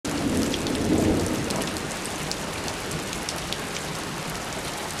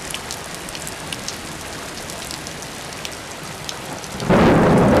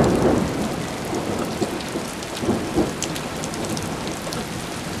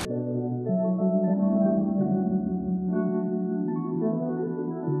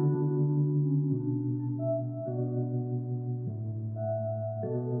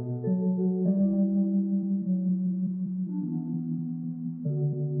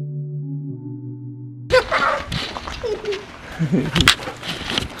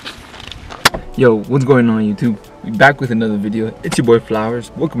Yo, what's going on YouTube? We back with another video. It's your boy Flowers.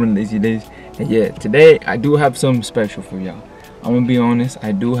 Welcome to Lazy Days. And yeah, today I do have something special for y'all. I'm gonna be honest,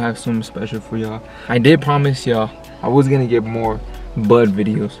 I do have something special for y'all. I did promise y'all I was gonna get more bud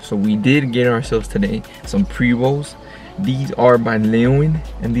videos, so we did get ourselves today some pre-rolls. These are by Leon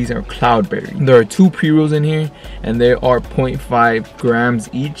and these are Cloudberry. There are two pre-rolls in here and they are 0.5 grams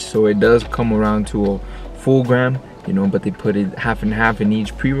each, so it does come around to a full gram, you know, but they put it half and half in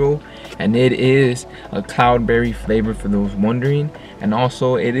each pre-roll. And it is a Cloudberry flavor for those wondering, and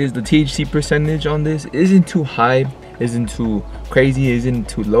also it is the THC percentage on this isn't too high, isn't too crazy, isn't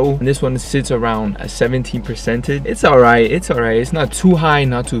too low. And this one sits around a 17%. It's alright, it's not too high,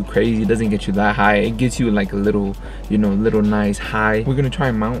 not too crazy. It doesn't get you that high. It gets you like a little, you know, little nice high. We're gonna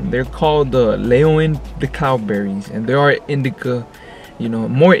try them out. They're called the Leon the Cloudberries, and they are indica, you know,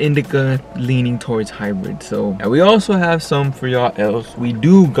 more indica leaning towards hybrid. So and we also have some for y'all else. We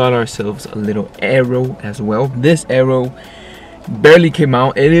do got ourselves a little arrow as well. This arrow barely came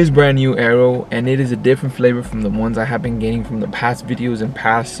out. It is brand new arrow and it is a different flavor from the ones I have been getting from the past videos and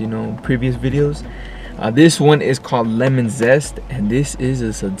past, you know, previous videos. This one is called Lemon Zest and this is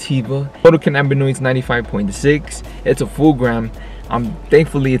a sativa. Total cannabinoids 95.6. It's a full gram.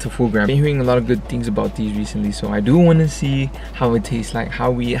 Thankfully it's a full gram. I've been hearing a lot of good things about these recently, so I do want to see how it tastes like,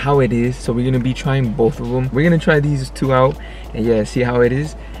 how it is. So we're gonna be trying both of them. We're gonna try these two out and yeah, see how it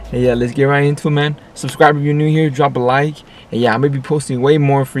is. And yeah, let's get right into it, man. Subscribe if you're new here, drop a like. And yeah, I'm gonna be posting way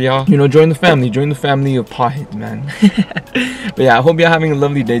more for y'all. You know, join the family of Pothead, man. But yeah, I hope y'all having a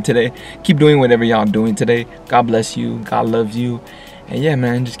lovely day today. Keep doing whatever y'all doing today. God bless you, God loves you. And yeah,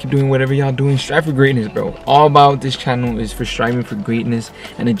 man, just keep doing whatever y'all doing. Strive for greatness, bro. All about this channel is for striving for greatness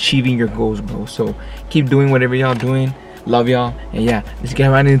and achieving your goals, bro. So keep doing whatever y'all doing. Love y'all. And yeah, let's get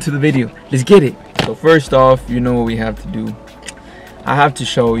right into the video. Let's get it. So first off, you know what we have to do. I have to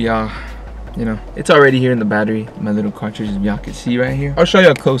show y'all, you know, it's already here in the battery, my little cartridges y'all can see right here. I'll show you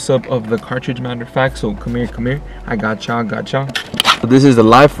a close-up of the cartridge, matter of fact. So come here. I got y'all. So this is the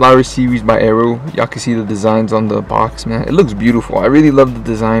Live Flower series by Arrow. Y'all can see the designs on the box, man. It looks beautiful. I really love the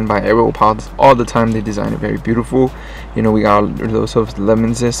design by Arrow Pods. All the time they design it very beautiful. You know, we got those of the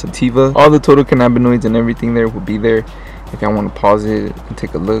Lemon Zest, sativa. All the total cannabinoids and everything there will be there. If y'all want to pause it and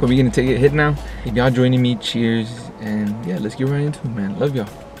take a look. So we're gonna take a hit now. If y'all joining me, cheers. And yeah, let's get right into it, man. Love y'all.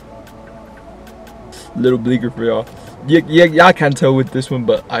 Little blinker for y'all. Yeah, y'all can't tell with this one,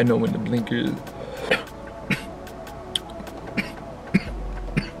 but I know when the blinker is.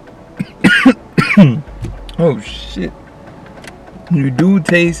 Oh shit, you do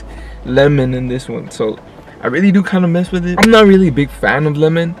taste lemon in this one, so I really do kind of mess with it. I'm not really a big fan of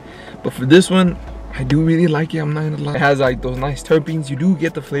lemon, but for this one I do really like it. I'm not gonna lie. It has like those nice terpenes. You do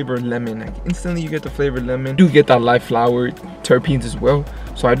get the flavor of lemon, like instantly you get the flavor of lemon. You do get that live flower terpenes as well,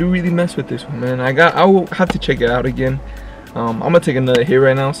 so I do really mess with this one, man. I will have to check it out again. I'm gonna take another hit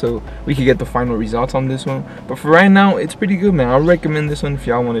right now so we can get the final results on this one, but for right now it's pretty good, man. I'll recommend this one if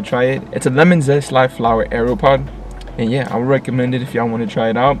y'all want to try it. It's a Lemon Zest Live Flower Arrow Pod, and yeah, I would recommend it if y'all want to try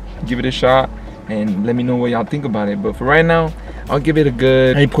it out. Give it a shot and let me know what y'all think about it. But for right now, I'll give it a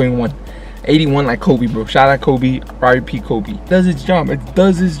good 8.1. 81 like Kobe, bro. Shout out Kobe. RIP Kobe. It does its job. It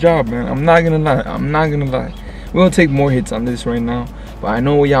does its job, man. I'm not gonna lie. We're gonna take more hits on this right now, but I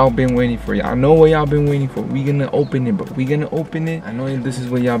know what y'all been waiting for. Y'all know what y'all been waiting for. We gonna open it, but we gonna open it. I know this is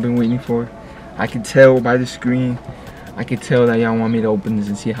what y'all been waiting for. I can tell by the screen. I can tell that y'all want me to open this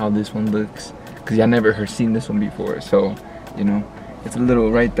and see how this one looks, cause y'all never seen this one before. So, you know, it's a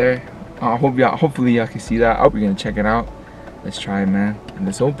little right there. Hopefully y'all can see that. We're gonna check it out. Let's try it, man. And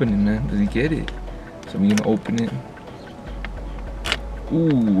let's open it, man. Let's get it. So we're gonna open it.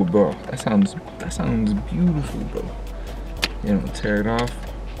 Ooh, bro, that sounds beautiful, bro. You know, tear it off.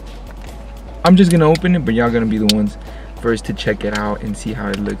 I'm just gonna open it, but y'all gonna be the ones first to check it out and see how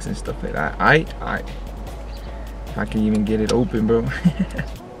it looks and stuff like that. Alright. If I can even get it open, bro.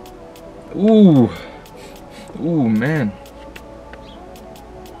 Ooh, man.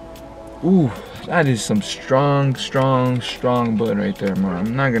 Ooh, that is some strong bud right there, man.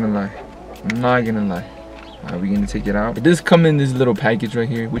 I'm not gonna lie. Alright, we're gonna take it out. It does come in this little package right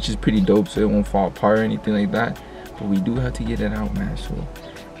here, which is pretty dope, so it won't fall apart or anything like that. But we do have to get it out, man. So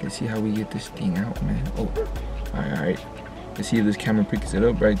let's see how we get this thing out, man. Oh, alright. Let's see if this camera picks it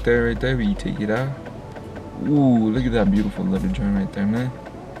up right there. We take it out. Ooh, look at that beautiful little joint right there, man.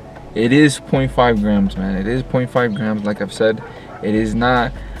 It is 0.5 grams, man. It is 0.5 grams, like I've said. It is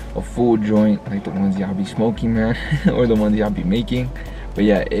not a full joint like the ones y'all be smoking, man, or the ones y'all be making. But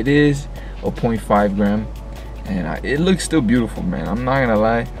yeah, it is a 0.5 gram. And it looks still beautiful, man. I'm not gonna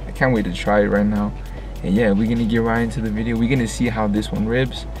lie. I can't wait to try it right now And yeah, we're gonna get right into the video. We're gonna see how this one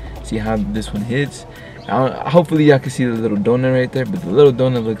rips, see how this one hits. Hopefully y'all can see the little donut right there, but the little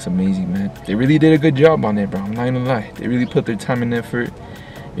donut looks amazing, man. They really did a good job on it, bro. I'm not gonna lie. They really put their time and effort,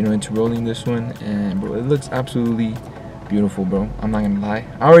 you know, into rolling this one, and bro, it looks absolutely beautiful, bro. I'm not gonna lie.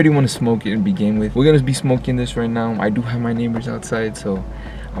 I already want to smoke it and begin with. We're gonna be smoking this right now. I do have my neighbors outside, so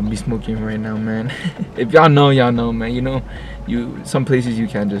I'll be smoking right now, man. If y'all know, man. You know, some places you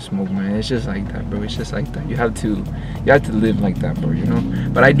can't just smoke, man. It's just like that, bro. It's just like that. You have to live like that, bro, you know.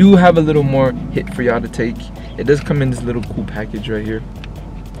 But I do have a little more hit for y'all to take. It does come in this little cool package right here.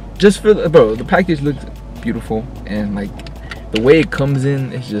 Just for bro, the package looks beautiful, and like the way it comes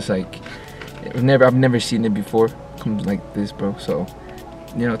in, it's just like I've never seen it before. It comes like this, bro. So,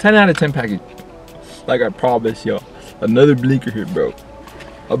 you know, 10 out of 10 package. Like I promised y'all, another blinker here, bro.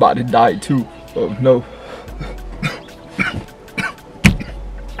 About to die too. Oh no.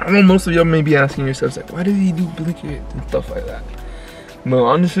 I know most of y'all may be asking yourselves like, why does he do blinkers and stuff like that? Well,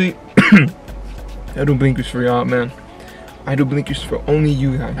 honestly, I do blinkers for y'all, man. I do blinkers for only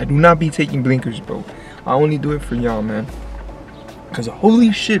you guys. I do not be taking blinkers, bro. I only do it for y'all, man. Cause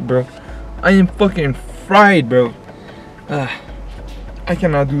holy shit, bro, I am fucking fried, bro. I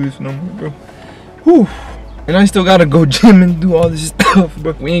cannot do this no more, bro. Whew. And I still gotta go gym and do all this stuff,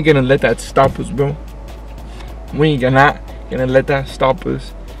 bro. We ain't gonna let that stop us, bro. We ain't gonna let that stop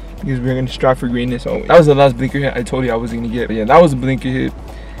us, because we're gonna strive for greatness always. That was the last blinker hit I told you I was gonna get. But yeah, that was a blinker hit.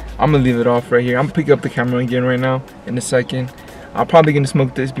 I'm gonna leave it off right here. I'm gonna pick up the camera again right now in a second. I'm probably gonna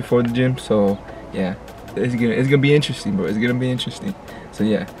smoke this before the gym, so yeah, it's gonna be interesting, bro. It's gonna be interesting. So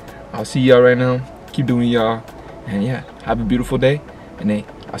yeah, I'll see y'all right now. Keep doing y'all, and yeah, have a beautiful day. And hey,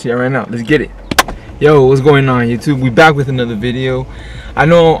 I'll see y'all right now. Let's get it. Yo, what's going on, YouTube? We back with another video. I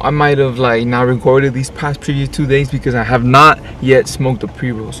know I might have like not recorded these previous 2 days because I have not yet smoked the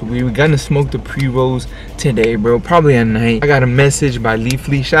pre-rolls. So we're gonna smoke the pre-rolls today, bro, probably at night. I got a message by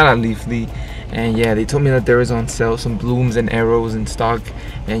Leafly, shout out Leafly, and yeah, they told me that there was on sale some blooms and arrows in stock,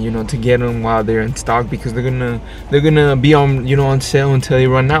 and you know, to get them while they're in stock, because they're gonna be on, you know, on sale until they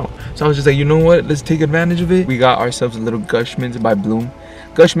run out. So I was just like, you know what, let's take advantage of it. We got ourselves a little Gushmans by Bloom.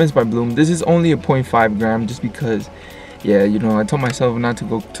 Gushmans by Bloom. This is only a 0.5 gram just because, yeah, you know, I told myself not to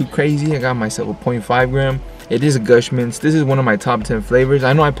go too crazy. I got myself a 0.5 gram. It is a Gushmans. This is one of my top 10 flavors.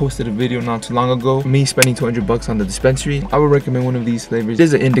 I know I posted a video not too long ago, me spending 200 bucks on the dispensary. I would recommend one of these flavors. It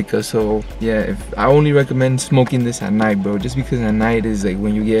is an indica, so yeah, I only recommend smoking this at night, bro, just because at night is like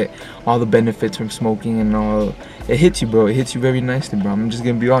when you get all the benefits from smoking and all. It hits you, bro. It hits you very nicely, bro. I'm just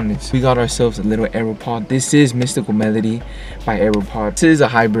gonna be honest. We got ourselves a little Aeropod. This is Mystical Melody by Aeropod. This is a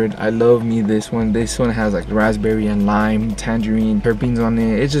hybrid. I love me this one. This one has like raspberry and lime, tangerine, terpenes on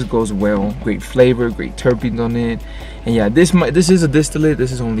it. It just goes well. Great flavor, great terpenes on it. And yeah, this is a distillate.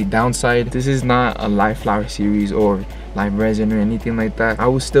 This is only downside. This is not a live flower series or live resin or anything like that. I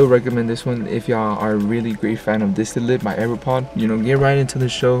would still recommend this one if y'all are a really great fan of distillate by Aeropod. You know, get right into the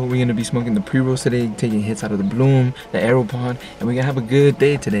show. We're gonna be smoking the pre-rolls today, taking hits out of the Bloom, the Aeropod, and we're gonna have a good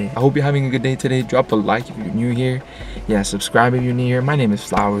day today. I hope you're having a good day today. Drop a like if you're new here. Yeah, subscribe if you're new here. My name is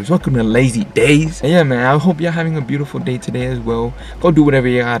Flowers. Welcome to Lazy Days. And yeah, man, I hope you're having a beautiful day today as well. Go do whatever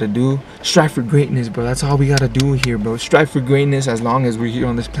you gotta do. Strive for greatness, bro. That's all we gotta do here, bro. Strive for greatness as long as we're here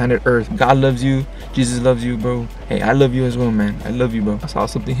on this planet Earth. God loves you. Jesus loves you, bro. Hey, I love you as well, man. I love you, bro. I saw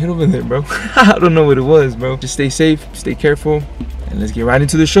something hit over there, bro. I don't know what it was, bro. Just stay safe, stay careful, and let's get right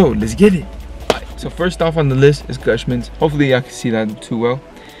into the show. Let's get it. Right, so first off on the list is Gushmans. Hopefully y'all can see that too well.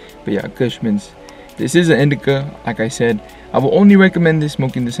 But yeah, Gushmans. This is an indica, like I said. I will only recommend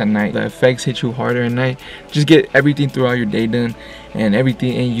smoking this at night. The effects hit you harder at night. Just get everything throughout your day done and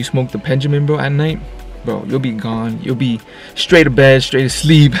everything, and you smoke the Benjamin, bro, at night. Bro, you'll be gone. You'll be straight to bed, straight to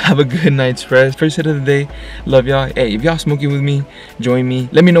sleep. Have a good night's rest. First hit of the day. Love y'all. Hey, if y'all smoking with me, join me.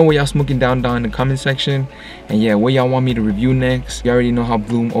 Let me know what y'all smoking down in the comment section. And yeah, what y'all want me to review next. You already know how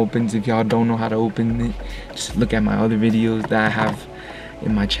Bloom opens. If y'all don't know how to open it, just look at my other videos that I have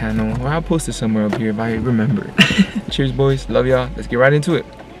in my channel. Or I'll post it somewhere up here if I remember it. Cheers, boys. Love y'all. Let's get right into it.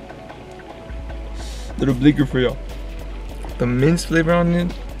 Little blinker for y'all. The mint flavor on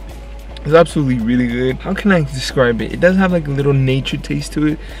it. It's absolutely really good. How can I describe it? It does have like a little nature taste to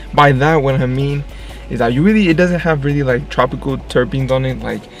it. By that, what I mean is that it doesn't have really like tropical terpenes on it,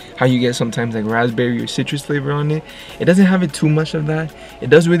 like how you get sometimes like raspberry or citrus flavor on it. It doesn't have it too much of that. It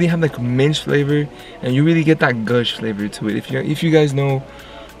does really have like a mint flavor, and you really get that gush flavor to it. If you guys know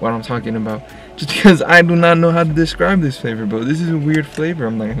what I'm talking about. Just because I do not know how to describe this flavor, bro. This is a weird flavor,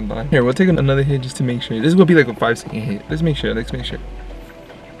 I'm not gonna lie. Here, we'll take another hit just to make sure. This is gonna be like a 5-second hit. Let's make sure.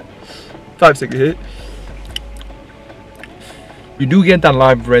 5-second hit. You do get that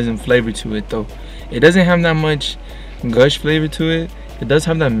live resin flavor to it though. It doesn't have that much gush flavor to it. It does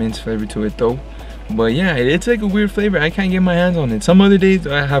have that mint flavor to it though. But yeah, it's like a weird flavor. I can't get my hands on it. Some other days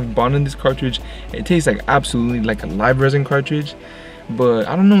I have bought in this cartridge, it tastes like absolutely like a live resin cartridge. But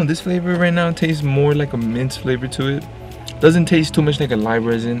I don't know, this flavor right now tastes more like a mint flavor to it. Doesn't taste too much like a live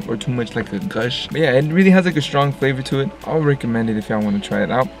resin or too much like a gush. But yeah, it really has like a strong flavor to it. I'll recommend it if y'all want to try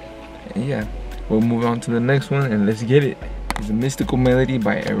it out. And yeah, we'll move on to the next one and let's get it. It's a Mystical Melody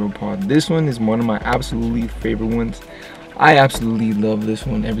by Aeropod. This one is one of my absolutely favorite ones. I absolutely love this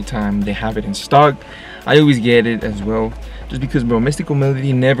one every time they have it in stock. I always get it as well, just because, bro, Mystical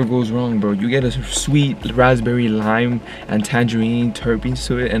Melody never goes wrong, bro. You get a sweet raspberry, lime, and tangerine terpenes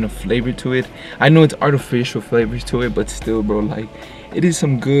to it and a flavor to it. I know it's artificial flavors to it, but still, bro, like, it is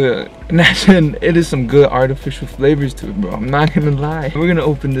some good artificial flavors to it, bro. I'm not gonna lie. We're gonna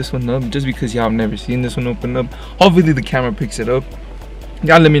open this one up just because y'all have never seen this one open up. Hopefully the camera picks it up.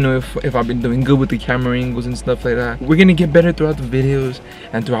 Y'all let me know if I've been doing good with the camera angles and stuff like that. We're gonna get better throughout the videos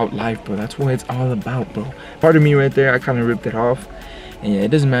and throughout life, bro. That's what it's all about, bro. Part of me right there, I kind of ripped it off. And yeah, it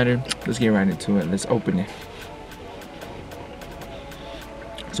doesn't matter. Let's get right into it. Let's open it.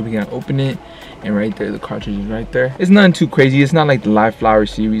 So we gotta open it. And right there, the cartridge is right there. It's nothing too crazy. It's not like the Live Flower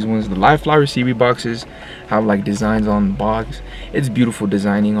series ones. The Live Flower series boxes have like designs on the box. It's beautiful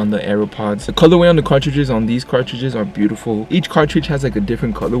designing on the Aeropods. The colorway on the cartridges on these cartridges are beautiful. Each cartridge has like a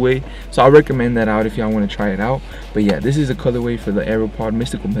different colorway, so I'll recommend that out if y'all want to try it out. But yeah, this is a colorway for the Aeropod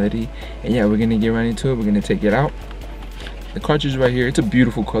Mystical Melody. And yeah, we're gonna get right into it. We're gonna take it out. The cartridge right here, it's a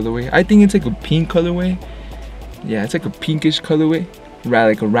beautiful colorway. I think it's like a pink colorway. Yeah, it's like a pinkish colorway.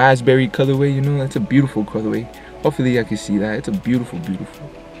 Like a raspberry colorway, you know. That's a beautiful colorway. Hopefully I can see that. It's a beautiful.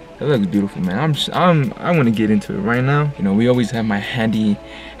 That looks beautiful, man. I want to get into it right now. You know, we always have my handy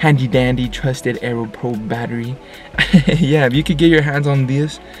dandy trusted Aero Pro battery. Yeah, if you could get your hands on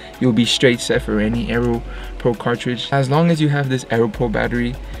this, you'll be straight set for any Aero Pro cartridge. As long as you have this Aero Pro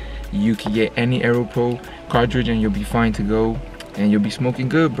battery, you can get any Aero Pro cartridge and you'll be fine to go, and you'll be smoking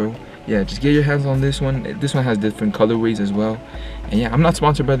good, bro. Yeah, just get your hands on this one. This one has different colorways as well. And yeah, I'm not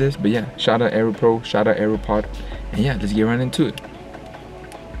sponsored by this, but yeah, shout out Aeropro, shout out Aeropod. And yeah, let's get right into it.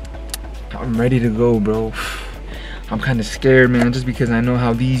 I'm ready to go, bro. I'm kind of scared, man, just because I know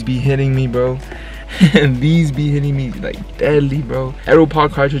how these be hitting me, bro. And these be hitting me like deadly, bro.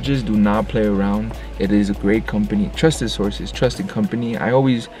 Aeropod cartridges do not play around. It is a great company, trusted sources, trusted company. I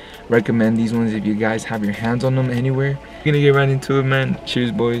always recommend these ones if you guys have your hands on them anywhere. We're gonna get right into it, man.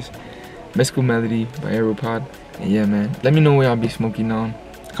 Cheers, boys. Mystical Melody by Aeropod. And yeah, man, let me know what y'all be smoking on.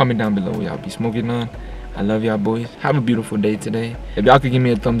 Comment down below what y'all be smoking on. I love y'all, boys. Have a beautiful day today. If y'all could give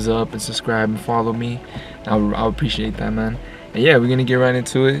me a thumbs up and subscribe and follow me, I'll appreciate that, man. And yeah, we're gonna get right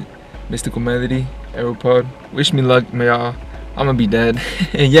into it. Mystical Melody, Aeropod. Wish me luck, y'all. I'm gonna be dead.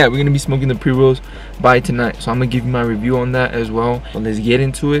 And yeah, we're gonna be smoking the pre-rolls by tonight, so I'm gonna give you my review on that as well. So let's get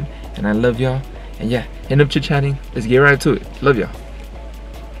into it. And I love y'all. And yeah, end up chit-chatting. Let's get right into it. Love y'all.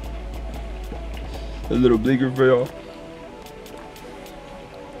 A little blinker for y'all.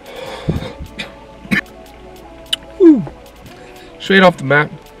 Straight off the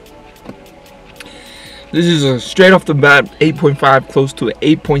bat, this is a straight off the bat 8.5, close to an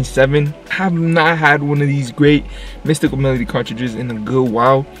 8.7. I have not had one of these great Mystical Melody cartridges in a good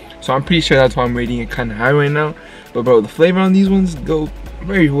while, so I'm pretty sure that's why I'm rating it kind of high right now. But bro, the flavor on these ones go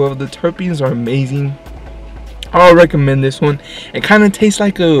very well. The terpenes are amazing. I'll recommend this one. It kind of tastes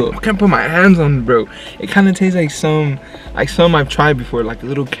like I can't put my hands on it, bro. It kind of tastes like some I've tried before, like a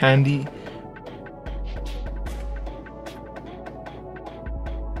little candy.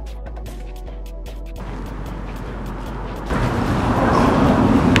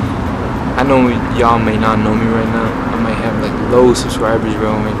 I know y'all may not know me right now. I might have like low subscribers,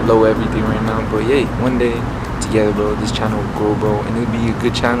 bro, and low everything right now. But yeah, one day together, bro, this channel will grow, bro, and it'll be a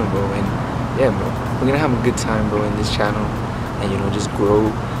good channel, bro. And yeah, bro, we're gonna have a good time, bro, in this channel, and you know, just grow,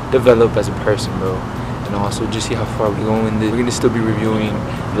 develop as a person, bro, and also just see how far we go in this. We're gonna still be reviewing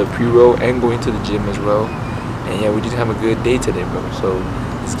the pre-roll and going to the gym as well. And yeah, we just have a good day today, bro. So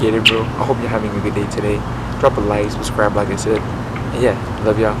let's get it, bro. I hope you're having a good day today. Drop a like, subscribe, like I said. And yeah,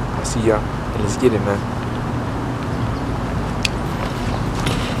 love y'all. I'll see y'all, and let's get it, man.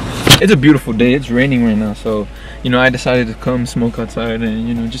 It's a beautiful day. It's raining right now, so you know, I decided to come smoke outside and,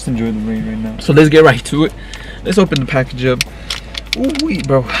 you know, just enjoy the rain right now. So let's get right to it. Let's open the package up. Ooh wee,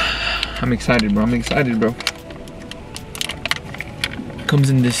 bro. I'm excited, bro. I'm excited, bro. Comes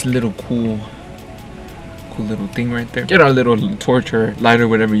in this little cool little thing right there. Get our little torch or lighter,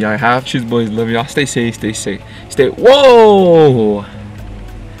 whatever y'all have. Cheers, boys. Love y'all. Stay safe. Stay safe. Whoa!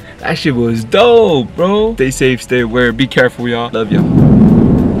 That shit was dope, bro. Stay safe. Stay aware. Be careful, y'all. Love y'all.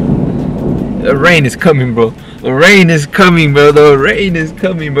 The rain is coming, bro. The rain is coming, bro. The rain is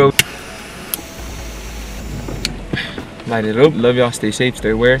coming, bro. Light it up. Love y'all. Stay safe.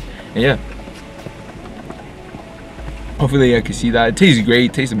 Stay aware. And yeah. Hopefully I can see that. It tastes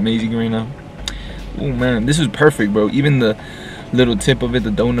great. It tastes amazing right now. Oh man, this is perfect, bro. Even the little tip of it, the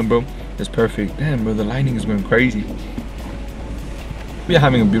donut, bro, is perfect. Damn, bro, the lighting is going crazy. We are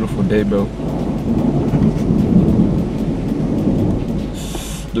having a beautiful day, bro.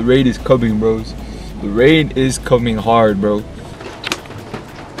 The rain is coming, bros. The rain is coming hard, bro.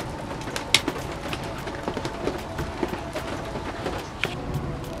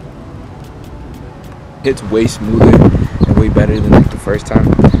 It's way smoother and way better than like the first time,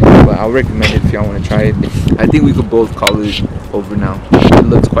 but I'll recommend it if y'all want to try it. I think we could both call it over now. It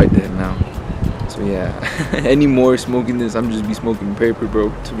looks quite dead now. So yeah, any more smoking this, I'm just be smoking paper,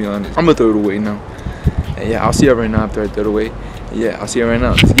 bro, to be honest. I'm gonna throw it away now. And yeah, I'll see you right now after I throw it away. Yeah, I'll see you right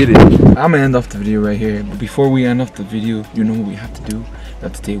now. Let's get it. I'm gonna end off the video right here, but before we end off the video, you know what we have to do. We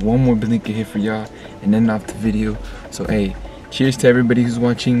have to take one more blinker hit for y'all and end off the video. So hey, cheers to everybody who's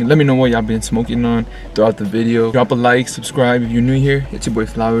watching. Let me know what y'all been smoking on throughout the video. Drop a like, subscribe if you're new here. It's your boy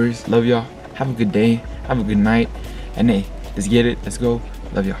Flowers. Love y'all. Have a good day. Have a good night. And hey, let's get it. Let's go.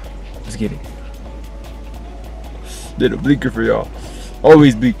 Love y'all. Let's get it. Did a blinker for y'all.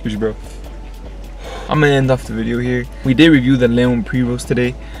 Always blinkers, bro. I'm gonna end off the video here. We did review the Leon pre-rolls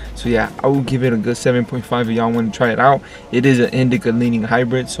today. So yeah, I will give it a good 7.5 if y'all want to try it out. It is an indica leaning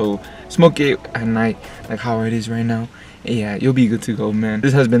hybrid, so smoke it at night like how it is right now. And yeah, you'll be good to go, man.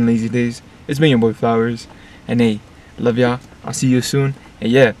 This has been Lazy Days. It's been your boy Flowers. And hey, love y'all. I'll see you soon.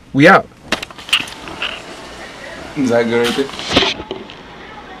 And yeah, we out. Is that good right there?